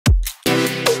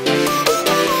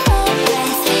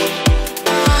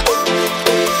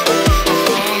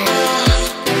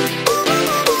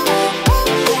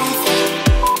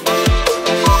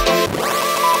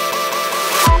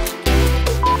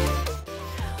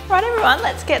Right everyone,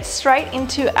 let's get straight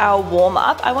into our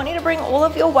warm-up. I want you to bring all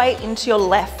of your weight into your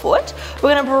left foot.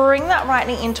 We're going to bring that right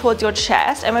knee in towards your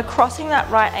chest, and we're crossing that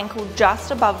right ankle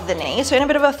just above the knee, so in a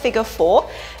bit of a figure four.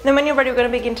 And then when you're ready, we're going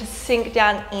to begin to sink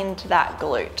down into that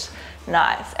glute.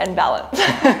 Nice, and balance.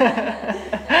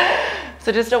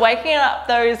 So just awakening up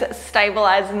those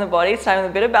stabilizers in the body, starting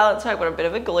with a bit of balance work, but a bit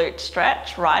of a glute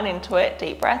stretch, right into it.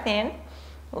 Deep breath in.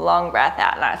 Long breath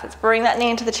out. Nice. Let's bring that knee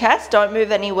into the chest. Don't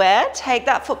move anywhere. Take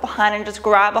that foot behind and just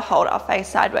grab a hold. I'll face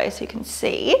sideways so you can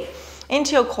see.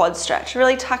 Into your quad stretch.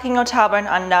 Really tucking your tailbone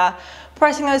under.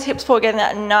 Pressing those hips forward, getting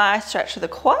that nice stretch of the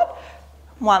quad.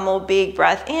 One more big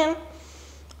breath in.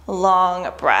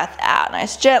 Long breath out.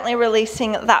 Nice. Gently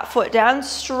releasing that foot down.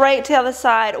 Straight to the other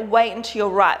side. Weight into your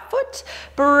right foot.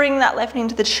 Bring that left knee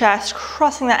into the chest.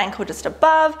 Crossing that ankle just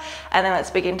above. And then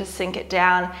let's begin to sink it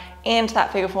down into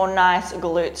that figure four. Nice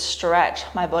glute stretch.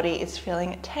 My body is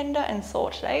feeling tender and sore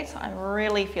today, so I'm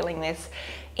really feeling this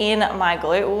in my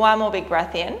glute. One more big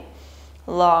breath in.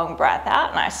 Long breath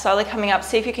out. Nice. Slowly coming up.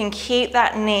 See if you can keep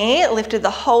that knee lifted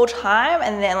the whole time,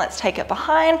 and then let's take it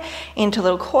behind into a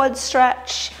little quad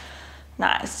stretch.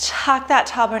 Nice. Tuck that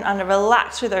tailbone under.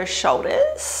 Relax through those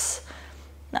shoulders.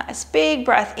 Nice. Big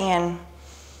breath in.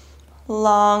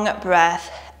 Long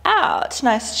breath out.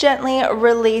 Nice. Gently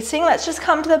releasing. Let's just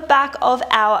come to the back of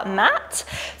our mat.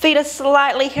 Feet are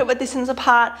slightly hip width distance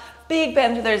apart. Big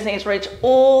bend through those knees. Reach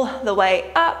all the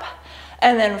way up.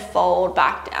 And then fold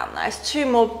back down. Nice. Two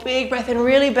more. Big breath in.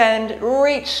 Really bend.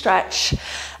 Reach, stretch,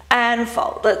 and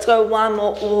fold. Let's go one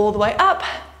more all the way up.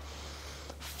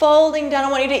 Folding down.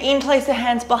 I want you to interlace the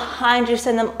hands behind you.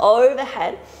 Send them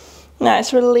overhead.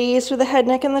 Nice. Release through the head,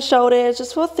 neck, and the shoulders.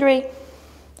 Just for 3,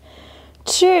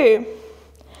 2,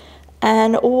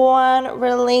 and 1.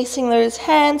 Releasing those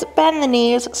hands. Bend the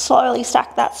knees. Slowly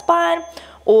stack that spine.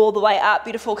 All the way up.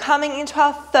 Beautiful. Coming into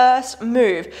our first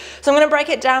move. So I'm going to break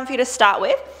it down for you to start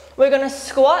with. We're going to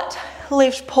squat,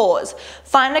 lift, pause.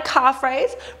 Find a calf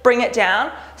raise, bring it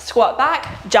down, squat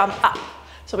back, jump up.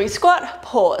 So we squat,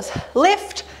 pause,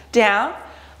 lift, down,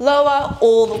 lower,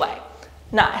 all the way.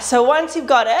 Nice. So once you've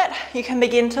got it, you can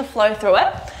begin to flow through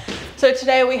it. So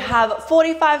today we have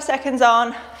 45 seconds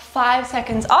on, 5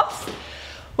 seconds off.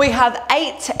 We have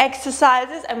 8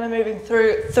 exercises and we're moving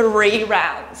through 3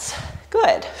 rounds.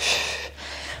 Good.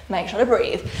 Make sure to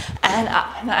breathe. And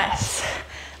up. Nice.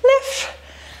 Lift.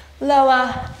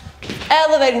 Lower.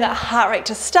 Elevating that heart rate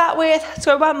to start with. Let's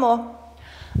go one more.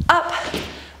 Up.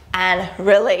 And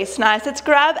release. Nice. Let's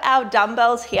grab our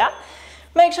dumbbells here.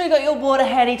 Make sure you got your water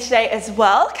handy today as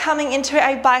well. Coming into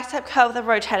a bicep curl with a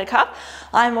rotator cuff.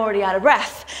 I'm already out of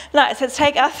breath. Nice. Let's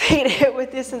take our feet hip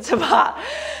width distance apart.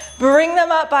 Bring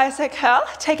them up, bicep curl.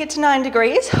 Take it to 9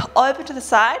 degrees. Open to the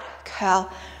side.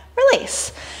 Curl.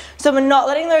 Release. So we're not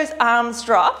letting those arms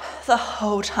drop the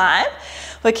whole time.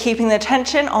 We're keeping the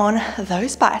tension on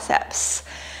those biceps.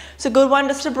 It's a good one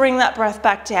just to bring that breath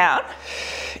back down.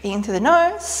 In through the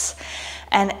nose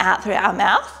and out through our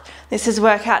mouth. This is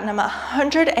workout number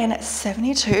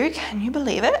 172. Can you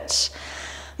believe it?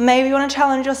 Maybe you want to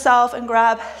challenge yourself and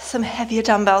grab some heavier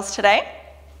dumbbells today,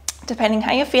 depending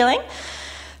how you're feeling,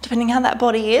 depending how that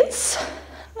body is.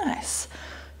 Nice.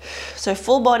 So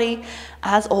full body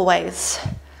as always.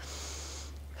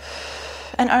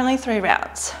 And only 3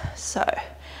 rounds. So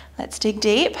let's dig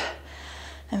deep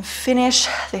and finish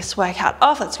this workout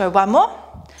off. Let's go one more.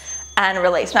 And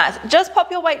release. Nice. Just pop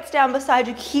your weights down beside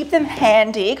you. Keep them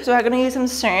handy because we're going to use them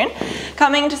soon.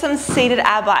 Coming into some seated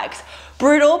ab bikes.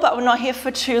 Brutal, but we're not here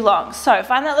for too long. So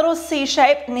find that little C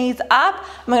shape, knees up.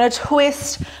 I'm going to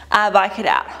twist ab bike it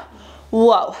out.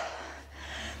 Whoa.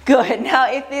 Good.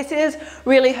 Now, if this is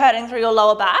really hurting through your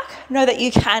lower back, know that you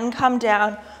can come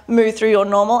down, move through your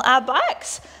normal ab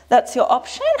bikes. That's your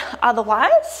option.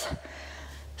 Otherwise,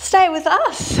 stay with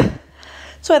us.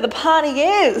 That's where the party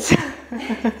is.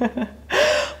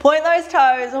 Point those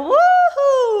toes.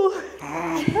 Woohoo!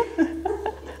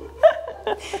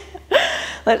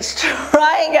 Let's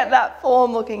try and get that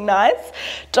form looking nice.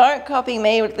 Don't copy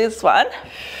me with this one.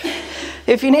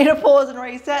 If you need to pause and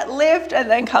reset, lift and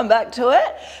then come back to it.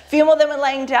 A few more than we're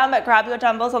laying down, but grab your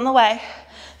dumbbells on the way.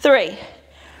 3,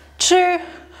 2,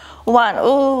 1.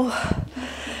 Ooh,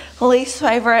 least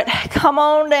favorite. Come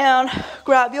on down.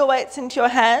 Grab your weights into your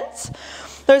hands.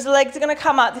 Those legs are going to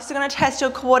come up. This is going to test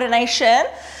your coordination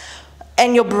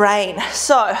and your brain.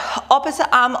 So opposite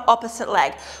arm, opposite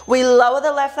leg. We lower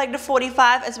the left leg to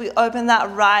 45 as we open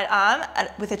that right arm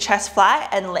with a chest fly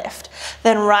and lift.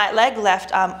 Then right leg,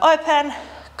 left arm open,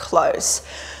 close.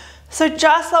 So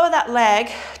just lower that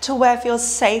leg to where it feels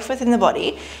safe within the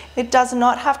body. It does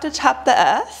not have to tap the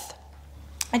earth.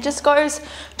 It just goes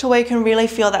to where you can really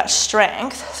feel that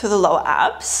strength through the lower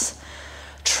abs.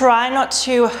 Try not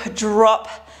to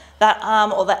drop that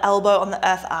arm or the elbow on the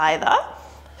earth either.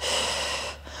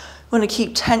 You want to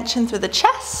keep tension through the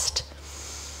chest.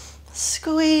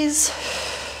 Squeeze.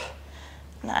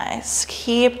 Nice.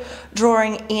 Keep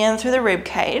drawing in through the rib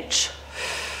cage.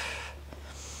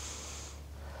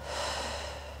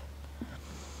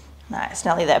 Nice.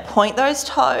 Nearly there. Point those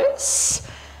toes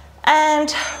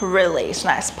and release.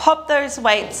 Nice. Pop those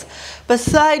weights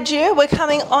beside you. We're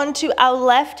coming onto our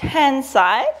left hand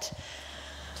side.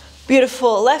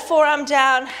 Beautiful. Left forearm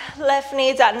down, left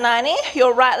knee's at 90.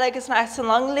 Your right leg is nice and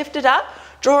long, lifted up,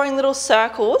 drawing little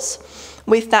circles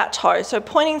with that toe. So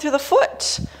pointing through the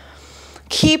foot,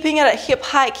 keeping it at hip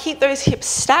height. Keep those hips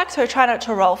stacked, so try not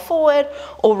to roll forward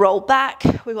or roll back.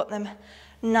 We want them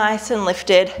nice and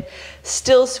lifted.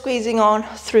 Still squeezing on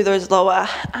through those lower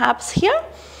abs here.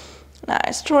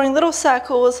 Nice. Drawing little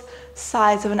circles,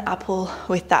 size of an apple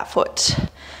with that foot.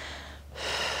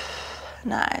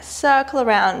 Nice. Circle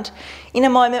around. In a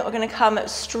moment, we're going to come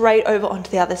straight over onto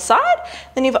the other side.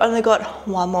 Then you've only got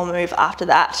one more move after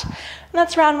that. And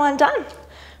that's round one done.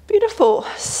 Beautiful.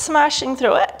 Smashing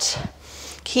through it.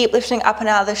 Keep lifting up and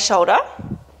out of the shoulder.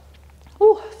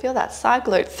 Ooh, feel that side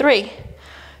glute. 3,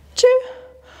 2,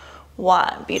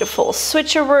 1. Beautiful.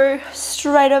 Switcheroo.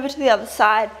 Straight over to the other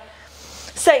side.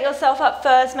 Set yourself up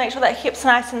first, make sure that hip's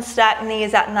nice and stacked, knee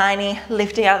is at 90,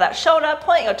 lifting out of that shoulder,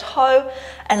 point your toe,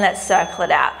 and let's circle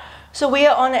it out. So we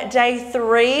are on day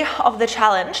 3 of the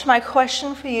challenge. My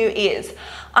question for you is,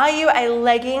 are you a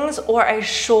leggings or a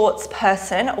shorts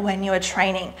person when you are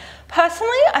training?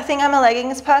 Personally, I think I'm a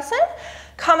leggings person.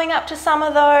 Coming up to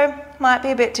summer though, might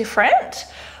be a bit different.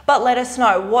 But let us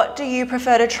know, what do you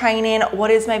prefer to train in? What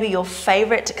is maybe your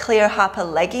favorite Cleo Harper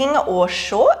legging or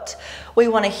short? We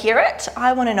want to hear it.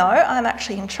 I want to know. I'm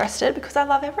actually interested because I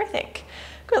love everything.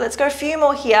 Good, let's go a few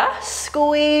more here.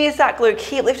 Squeeze that glute.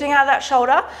 Keep lifting out of that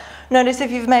shoulder. Notice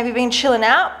if you've maybe been chilling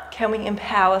out, can we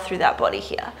empower through that body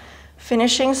here?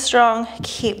 Finishing strong.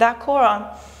 Keep that core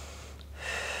on.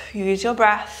 Use your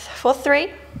breath for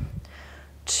 3,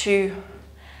 2,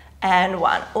 and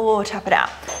 1. Oh, tap it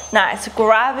out. Nice.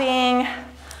 Grabbing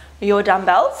your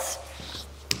dumbbells.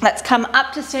 Let's come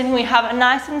up to standing. We have a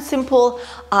nice and simple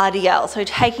RDL. So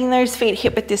taking those feet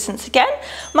hip width distance again.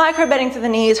 Micro bending through the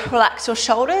knees. Relax your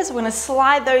shoulders. We're going to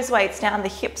slide those weights down. The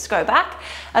hips go back.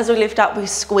 As we lift up, we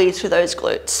squeeze through those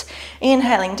glutes.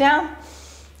 Inhaling down.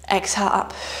 Exhale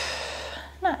up.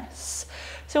 Nice.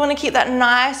 So we want to keep that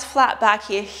nice flat back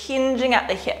here, hinging at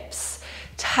the hips.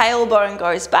 Tailbone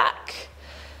goes back.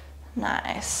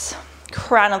 Nice.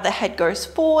 Crown of the head goes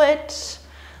forward.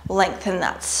 Lengthen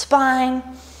that spine.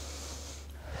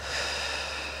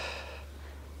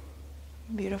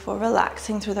 Beautiful.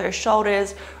 Relaxing through those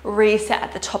shoulders. Reset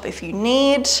at the top if you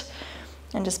need.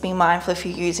 And just be mindful if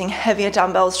you're using heavier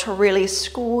dumbbells to really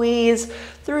squeeze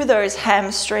through those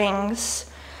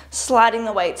hamstrings. Sliding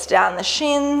the weights down the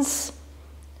shins.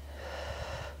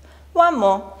 One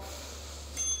more.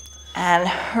 And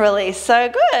release.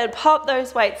 So good. Pop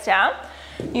those weights down.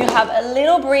 You have a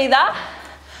little breather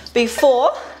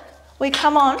before we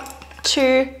come on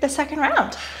to the second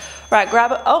round. Right,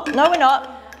 grab it. Oh, no, we're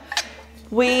not.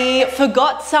 We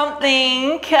forgot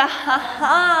something. Thank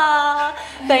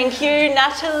you,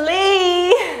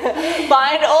 Natalie.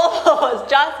 Find all.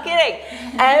 Just kidding.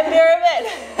 And pyramid.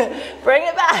 Bring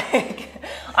it back.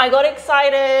 I got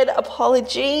excited.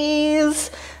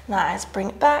 Apologies. Nice. Bring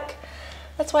it back.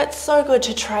 That's why it's so good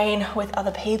to train with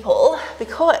other people,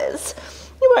 because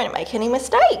you won't make any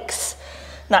mistakes.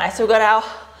 Nice. We've got our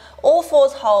all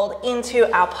fours hold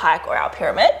into our pike or our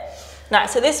pyramid.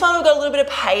 Nice. So this one we've got a little bit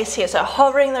of pace here. So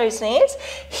hovering those knees,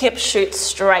 hips shoot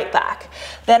straight back.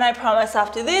 Then I promise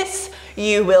after this,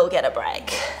 you will get a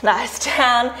break. Nice.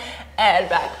 Down and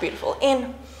back. Beautiful.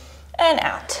 In and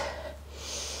out.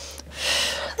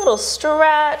 Little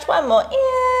stretch. One more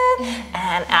in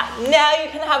and out. Now you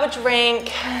can have a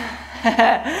drink.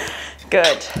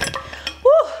 Good.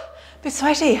 Woo. Bit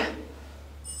sweaty.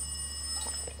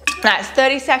 Nice.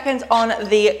 30 seconds on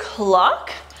the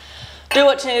clock. Do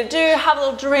what you need to do, have a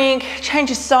little drink, change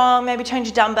your song, maybe change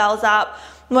your dumbbells up,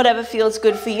 whatever feels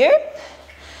good for you.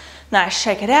 Nice,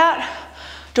 shake it out,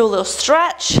 do a little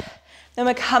stretch. Then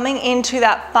we're coming into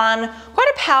that fun, quite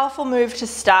a powerful move to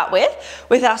start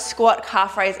with our squat,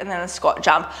 calf raise, and then a squat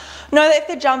jump. Know that if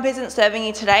the jump isn't serving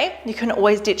you today, you can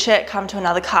always ditch it, come to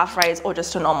another calf raise or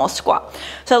just a normal squat.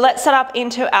 So let's set up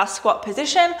into our squat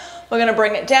position. We're gonna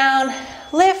bring it down,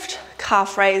 lift,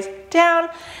 calf raise, down,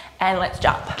 and let's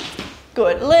jump.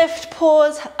 Good, lift,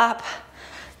 pause, up,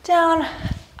 down,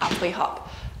 up we hop.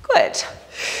 Good.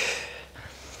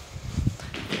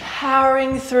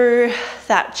 powering through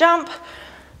that jump.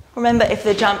 Remember, if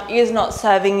the jump is not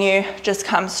serving you, just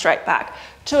come straight back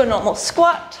to a normal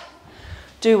squat.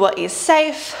 Do what is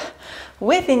safe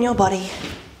within your body.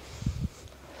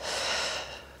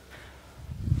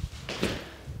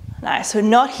 Nice, we're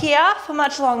not here for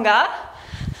much longer.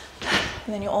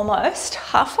 And then you're almost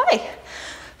halfway.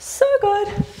 So good.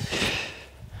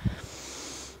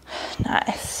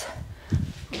 Nice.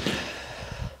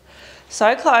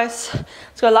 So close.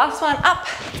 Let's go last one, up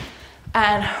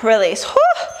and release. Whew.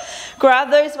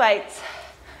 Grab those weights.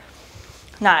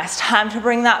 Nice, time to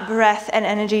bring that breath and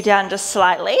energy down just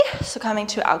slightly. So coming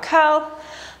to our curl,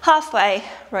 halfway,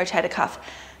 rotator cuff,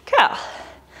 curl.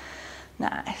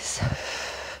 Nice.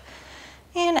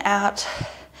 In, out,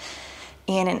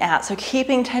 in and out. So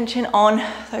keeping tension on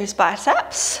those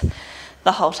biceps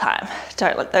the whole time.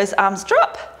 Don't let those arms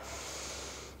drop.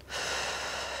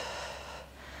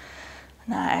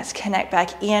 Nice, connect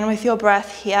back in with your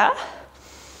breath here.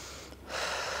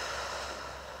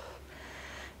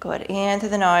 Good, in through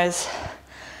the nose,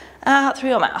 out through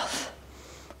your mouth.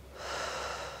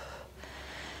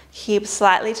 Keep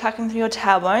slightly tucking through your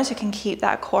tailbone so you can keep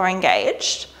that core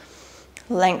engaged.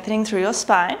 Lengthening through your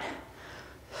spine.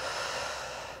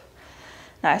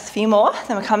 Nice, a few more,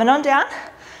 then we're coming on down.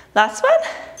 Last one,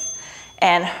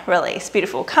 and release,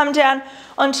 beautiful. Come down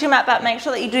onto your mat, but make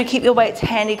sure that you do keep your weights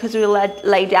handy because we'll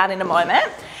lay down in a moment.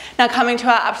 Now coming to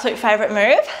our absolute favorite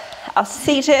move, our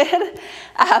seated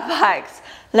pikes.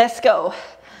 Let's go.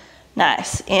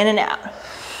 Nice, in and out.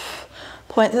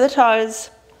 Point to the toes.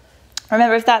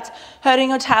 Remember, if that's hurting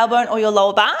your tailbone or your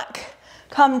lower back,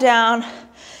 come down,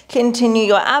 continue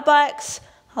your ab bikes.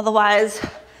 Otherwise,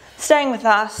 staying with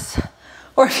us.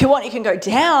 Or if you want, you can go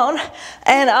down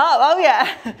and up. Oh yeah,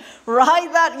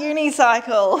 ride that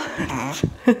unicycle.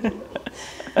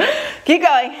 Keep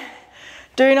going.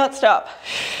 Do not stop.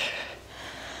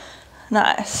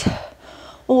 Nice.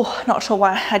 Oh, not sure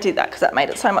why I did that because that made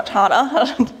it so much harder.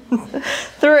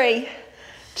 3,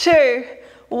 2,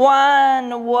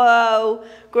 1. Whoa.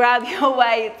 Grab your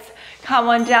weights. Come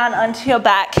on down onto your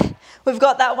back. We've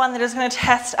got that one that is going to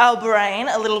test our brain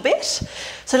a little bit.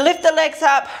 So lift the legs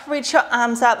up, reach your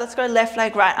arms up. Let's go left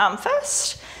leg, right arm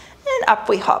first, and up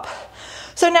we hop.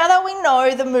 So now that we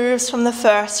know the moves from the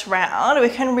first round, we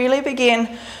can really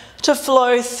begin to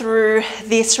flow through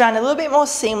this round a little bit more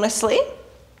seamlessly,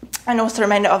 and also the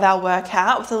remainder of our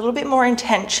workout with a little bit more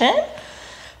intention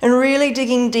and really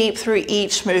digging deep through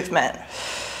each movement.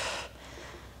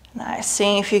 Nice,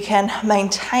 seeing if you can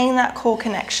maintain that core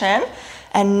connection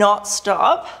and not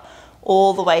stop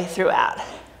all the way throughout.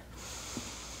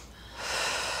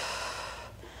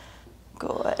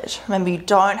 Good. Remember, you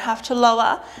don't have to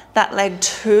lower that leg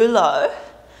too low,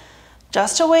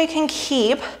 just so you can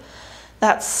keep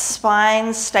that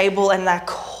spine stable and that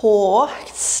core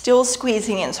still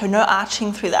squeezing in, so no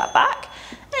arching through that back,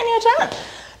 and you're done.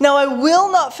 Now I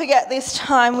will not forget this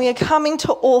time, we are coming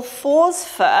to all fours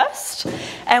first,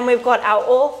 and we've got our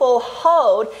all four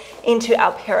hold into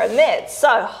our pyramid.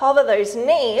 So hover those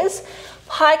knees,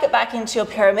 pike it back into your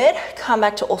pyramid, come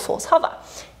back to all fours, hover,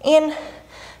 in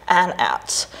and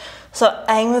out. So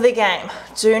aim of the game,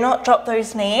 do not drop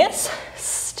those knees,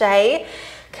 stay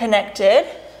connected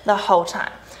the whole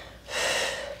time.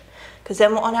 Because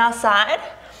then we're on our side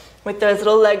with those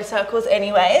little leg circles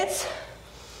anyways.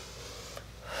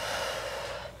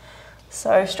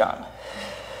 So strong.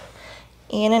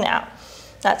 In and out.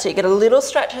 That's it, you get a little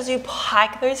stretch as you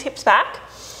pike those hips back.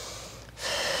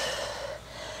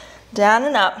 Down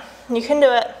and up, you can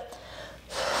do it.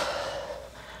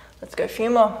 Let's go a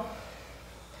few more.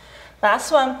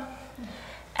 Last one.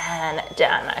 And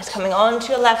down, nice. Coming on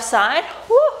to your left side.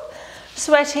 Woo.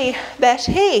 Sweaty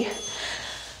Betty.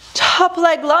 Top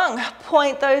leg long,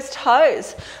 point those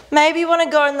toes. Maybe you want to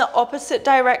go in the opposite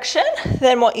direction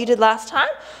than what you did last time,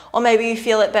 or maybe you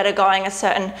feel it better going a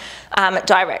certain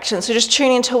direction. So just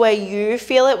tune into where you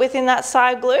feel it within that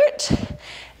side glute. It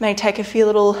may take a few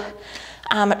little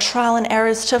trial and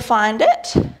errors to find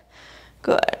it.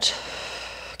 Good.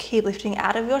 Keep lifting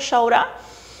out of your shoulder.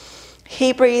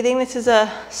 Keep breathing. This is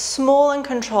a small and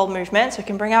controlled movement, so we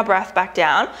can bring our breath back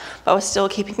down, but we're still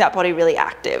keeping that body really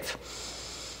active.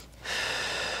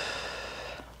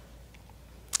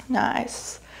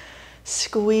 Nice.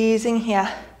 Squeezing here.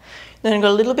 Then we've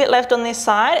got a little bit left on this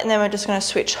side, and then we're just going to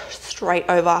switch straight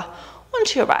over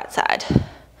onto your right side.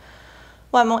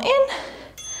 One more in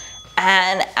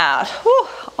and out. Whew,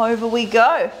 over we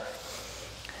go.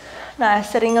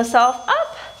 Nice, setting yourself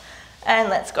up, and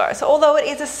let's go. So although it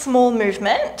is a small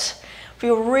movement, if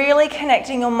you're really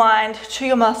connecting your mind to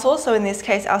your muscles, so in this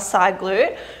case our side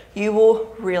glute, you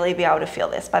will really be able to feel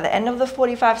this. By the end of the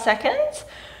 45 seconds,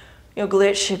 your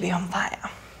glutes should be on fire.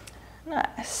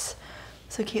 Nice.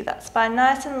 So keep that spine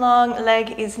nice and long,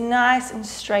 leg is nice and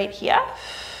straight here.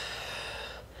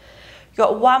 We've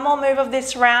got one more move of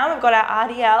this round. We've got our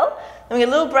RDL, then we get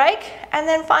a little break, and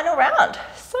then final round.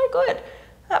 So good.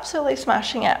 Absolutely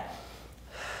smashing it.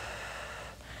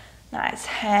 Nice.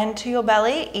 Hand to your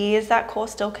belly. Is that core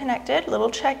still connected? Little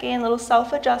check-in, little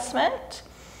self-adjustment.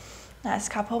 Nice.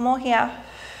 Couple more here.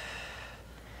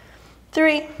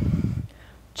 3,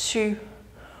 2,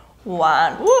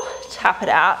 1. Woo. Tap it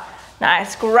out.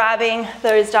 Nice. Grabbing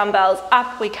those dumbbells.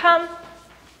 Up we come.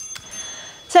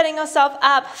 Setting yourself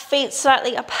up, feet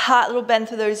slightly apart, little bend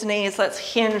through those knees. Let's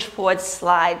hinge forward,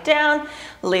 slide down,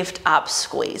 lift up,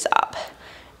 squeeze up.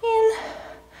 In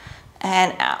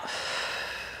and out.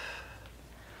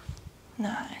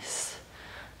 Nice.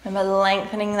 Remember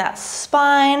lengthening that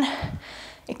spine,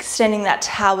 extending that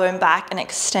tailbone back and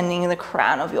extending the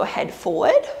crown of your head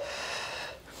forward.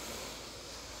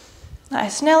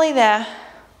 Nice, nearly there.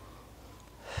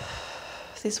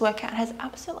 This workout has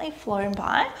absolutely flown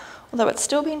by, although it's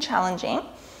still been challenging.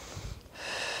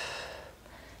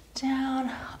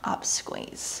 Down, up,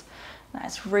 squeeze.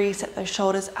 Nice, reset those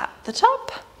shoulders at the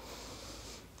top.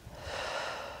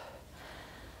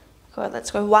 Good, let's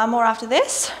go one more after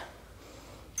this.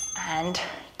 And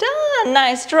done.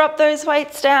 Nice, drop those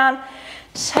weights down.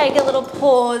 Take a little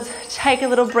pause, take a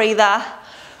little breather.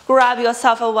 Grab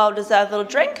yourself a well-deserved little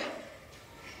drink.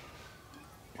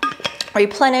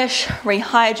 Replenish,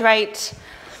 rehydrate.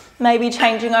 Maybe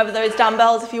changing over those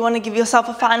dumbbells if you want to give yourself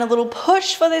a final little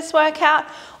push for this workout,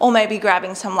 or maybe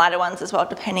grabbing some lighter ones as well,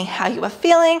 depending how you are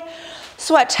feeling.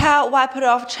 Sweat towel, wipe it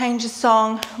off, change the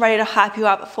song, ready to hype you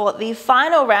up for the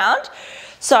final round.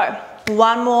 So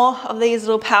one more of these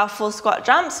little powerful squat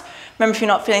jumps. Remember, if you're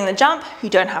not feeling the jump, you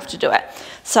don't have to do it.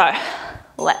 So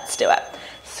let's do it.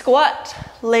 Squat,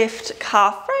 lift,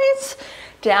 calf raise,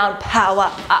 down,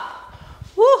 power, up.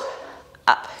 Woo,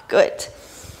 up, good.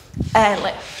 And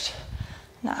lift.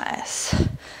 Nice.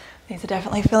 These are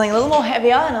definitely feeling a little more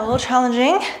heavier and a little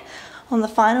challenging on the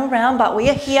final round, but we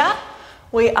are here.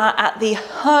 We are at the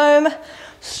home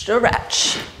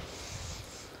stretch.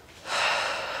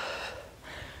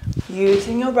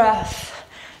 Using your breath.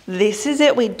 This is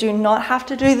it. We do not have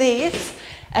to do these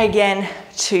again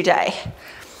today.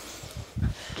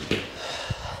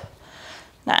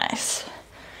 Nice.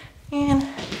 In,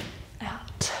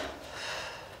 out.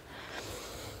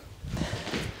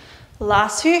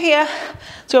 Last few here.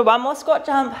 Let's go one more squat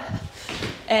jump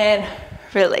and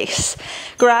release.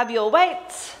 Grab your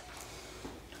weights.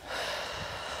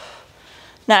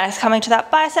 Nice, coming to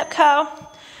that bicep curl.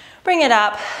 Bring it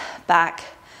up, back,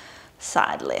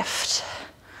 side lift.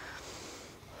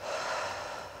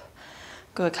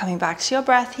 Good, coming back to your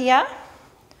breath here.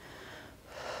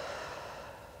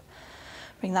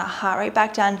 Bring that heart rate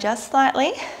back down just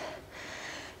slightly.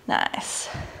 Nice.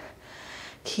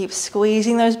 Keep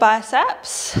squeezing those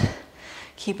biceps.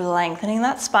 Keep lengthening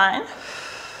that spine.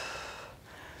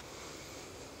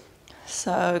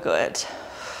 So good.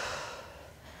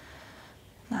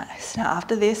 Nice. Now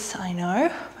after this, I know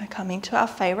we're coming to our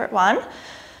favorite one,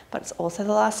 but it's also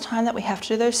the last time that we have to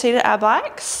do those seated ab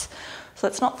bikes. So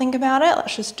let's not think about it.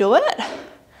 Let's just do it.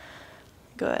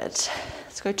 Good.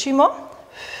 Let's go 2 more.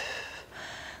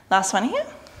 Last one here.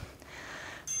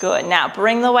 Good. Now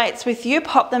bring the weights with you.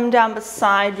 Pop them down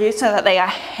beside you so that they are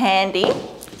handy.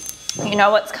 You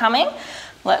know what's coming.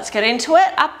 Let's get into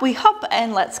it. Up we hop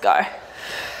and let's go.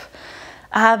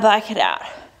 Bike it out.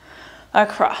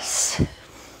 Across.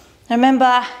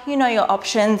 Remember, you know your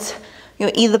options.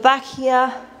 You're either back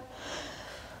here.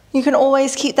 You can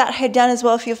always keep that head down as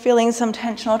well if you're feeling some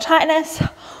tension or tightness,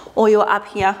 or you're up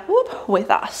here, whoop,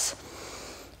 with us.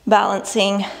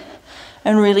 Balancing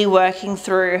and really working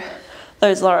through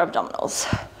those lower abdominals.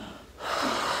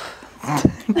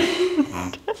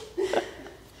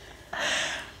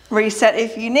 Reset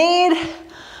if you need.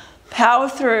 Power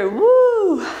through,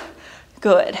 woo.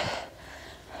 Good.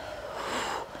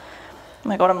 Oh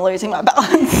my God, I'm losing my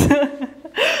balance.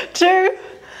 2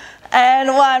 and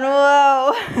 1,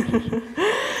 whoa.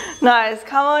 Nice,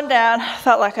 come on down.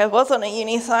 Felt like I was on a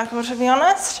unicycle, to be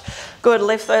honest. Good,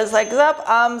 lift those legs up,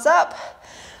 arms up.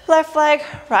 Left leg,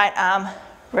 right arm,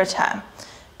 return.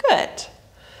 Good.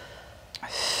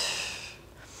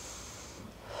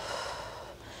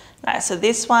 Nice, so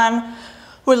this one,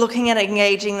 we're looking at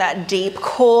engaging that deep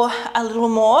core a little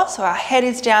more. So our head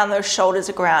is down, those shoulders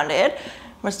are grounded.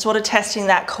 We're sort of testing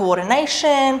that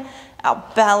coordination, our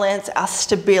balance, our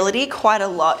stability quite a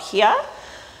lot here,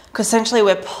 because essentially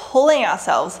we're pulling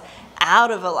ourselves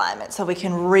out of alignment so we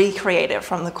can recreate it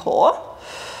from the core.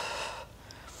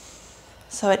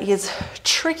 So it is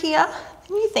trickier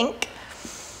than you think,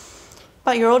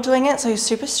 but you're all doing it, so you're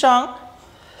super strong.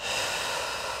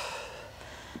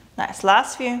 Nice,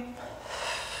 last few.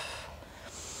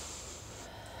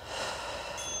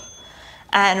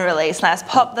 And release, nice.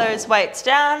 Pop those weights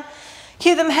down.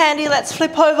 Keep them handy. Let's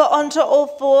flip over onto all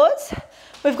fours.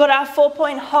 We've got our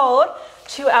 4-point hold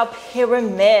to our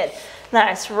pyramid.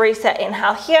 Nice, reset,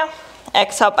 inhale here.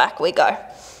 Exhale, back we go.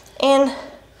 In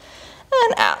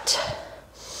and out.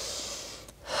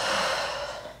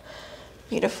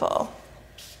 Beautiful.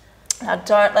 Now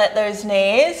don't let those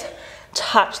knees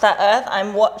touch that earth.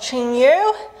 I'm watching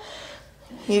you.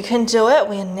 You can do it.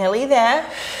 We're nearly there.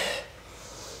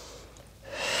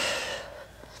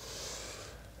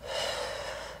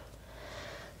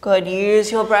 Good,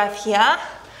 use your breath here.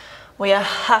 We are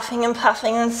huffing and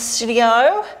puffing in the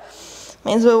studio.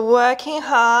 Means we're working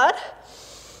hard.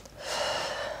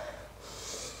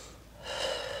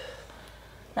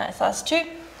 Nice, last two.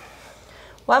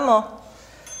 One more.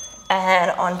 And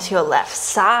onto your left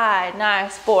side.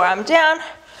 Nice, forearm down.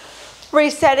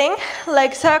 Resetting,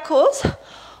 leg circles.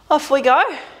 Off we go.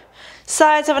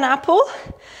 Size of an apple.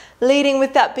 Leading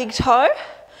with that big toe.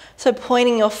 So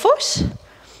pointing your foot.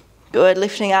 Good,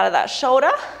 lifting out of that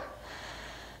shoulder.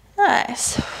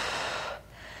 Nice. So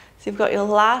you've got your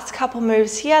last couple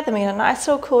moves here, then we get a nice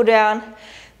little cool down.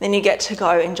 Then you get to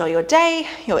go enjoy your day,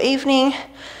 your evening,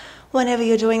 whenever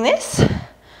you're doing this.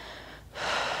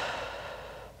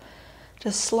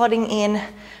 Just slotting in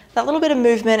that little bit of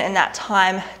movement and that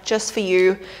time just for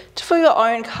you to fill your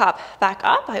own cup back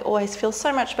up. I always feel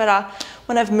so much better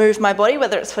when I've moved my body,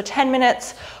 whether it's for 10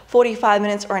 minutes, 45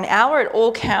 minutes, or an hour, it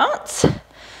all counts.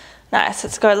 Nice,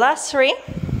 let's go last 3,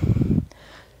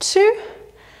 2,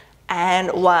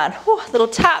 and 1. Ooh, little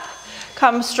tap,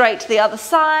 come straight to the other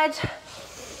side.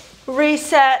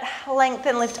 Reset,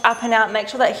 lengthen, lift up and out. Make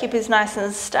sure that hip is nice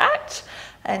and stacked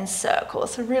and circle.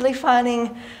 So really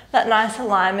finding that nice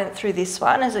alignment through this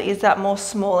one as it is that more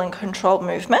small and controlled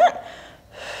movement.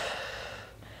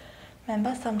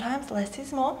 Remember, sometimes less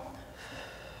is more.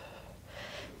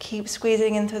 Keep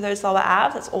squeezing in through those lower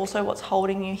abs. That's also what's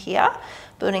holding you here.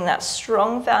 Building that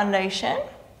strong foundation.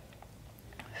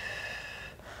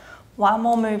 One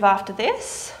more move after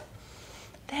this.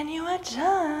 Then you are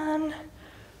done.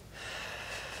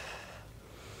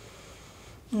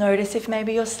 Notice if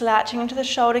maybe you're slouching into the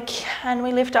shoulder. Can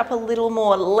we lift up a little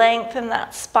more? Lengthen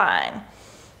that spine.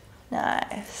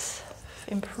 Nice.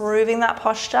 Improving that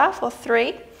posture for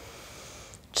 3,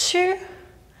 2,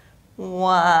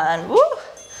 1. Woo.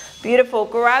 Beautiful.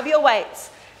 Grab your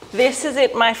weights. This is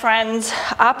it, my friends.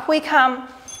 Up we come.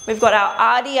 We've got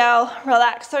our RDL.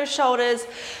 Relax those shoulders.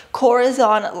 Core is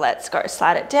on. Let's go.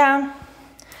 Slide it down.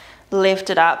 Lift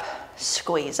it up.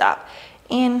 Squeeze up.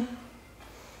 In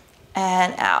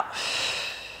and out.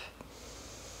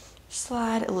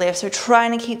 Slide, lift. So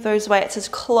trying to keep those weights as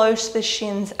close to the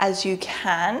shins as you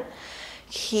can.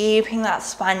 Keeping that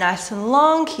spine nice and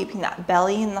long. Keeping that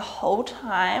belly in the whole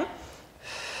time.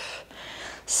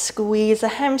 Squeeze the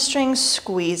hamstrings,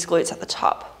 squeeze glutes at the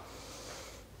top.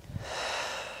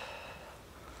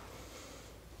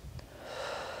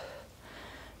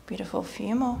 Beautiful,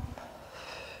 few more.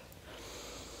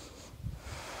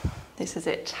 This is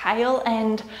it, tail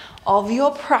end of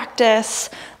your practice.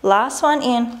 Last one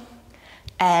in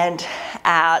and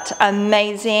out.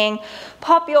 Amazing.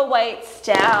 Pop your weights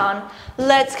down.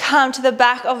 Let's come to the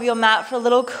back of your mat for a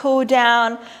little cool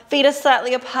down. Feet are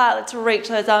slightly apart. Let's reach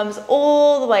those arms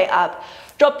all the way up.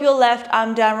 Drop your left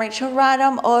arm down, reach your right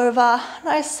arm over.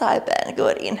 Nice side bend.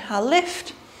 Good. Inhale,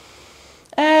 lift.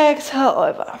 Exhale,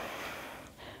 over.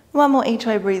 One more each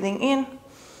way, breathing in.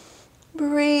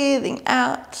 Breathing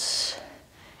out.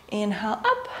 Inhale,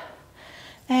 up.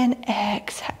 And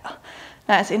exhale.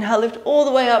 Nice. Inhale, lift all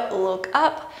the way up, look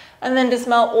up. And then just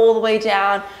melt all the way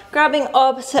down. Grabbing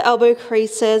opposite elbow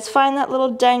creases. Find that little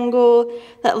dangle,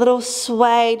 that little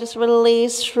sway. Just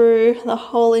release through the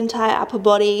whole entire upper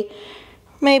body.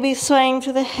 Maybe swaying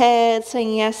through the head,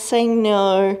 saying yes, saying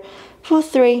no. For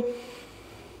 3,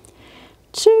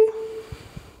 2,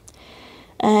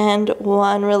 and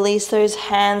 1. Release those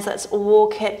hands. Let's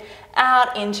walk it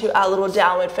out into our little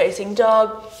downward facing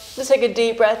dog. Just take a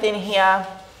deep breath in here.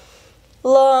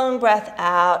 Long breath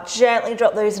out. Gently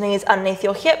drop those knees underneath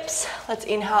your hips. Let's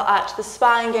inhale, arch the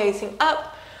spine, gazing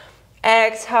up.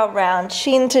 Exhale, round,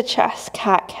 chin to chest,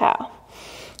 cat-cow.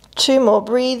 2 more,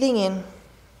 breathing in.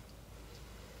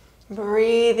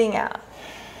 Breathing out.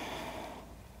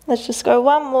 Let's just go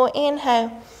 1 more,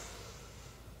 inhale.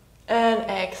 And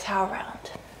exhale,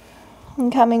 round.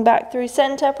 And coming back through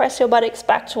center, press your buttocks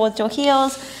back towards your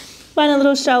heels. Find a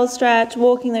little shell stretch,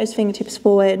 walking those fingertips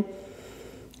forward.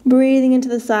 Breathing into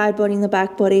the side body and the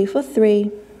back body for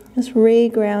 3. Just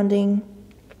re-grounding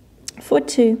for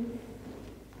 2.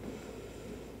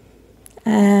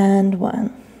 And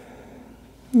 1.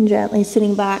 And gently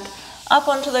sitting back up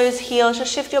onto those heels.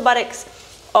 Just shift your buttocks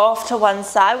off to one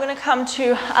side. We're going to come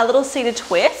to a little seated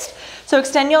twist. So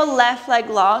extend your left leg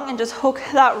long and just hook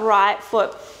that right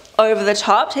foot over the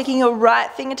top, taking your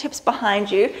right fingertips behind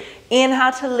you.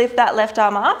 Inhale to lift that left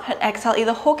arm up, and exhale,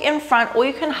 either hook in front or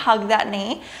you can hug that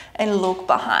knee and look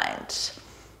behind.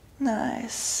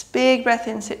 Nice. Big breath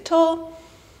in, sit tall.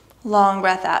 Long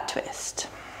breath out, twist.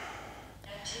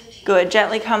 Good.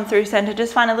 Gently come through center.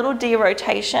 Just find a little D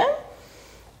rotation.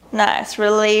 Nice.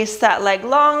 Release that leg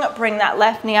long. Bring that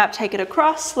left knee up. Take it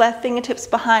across. Left fingertips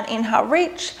behind. Inhale,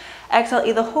 reach. Exhale,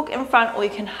 either hook in front or you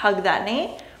can hug that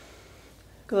knee.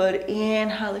 Good.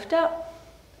 Inhale, lift up.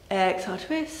 Exhale,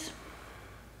 twist.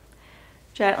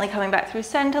 Gently coming back through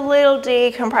center. Little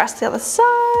D. Compress the other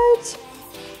side.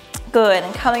 Good.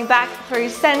 And coming back through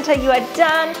center. You are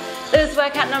done. This is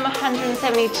workout number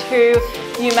 172.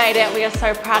 You made it. We are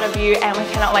so proud of you and we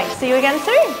cannot wait to see you again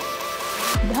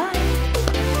soon. Bye.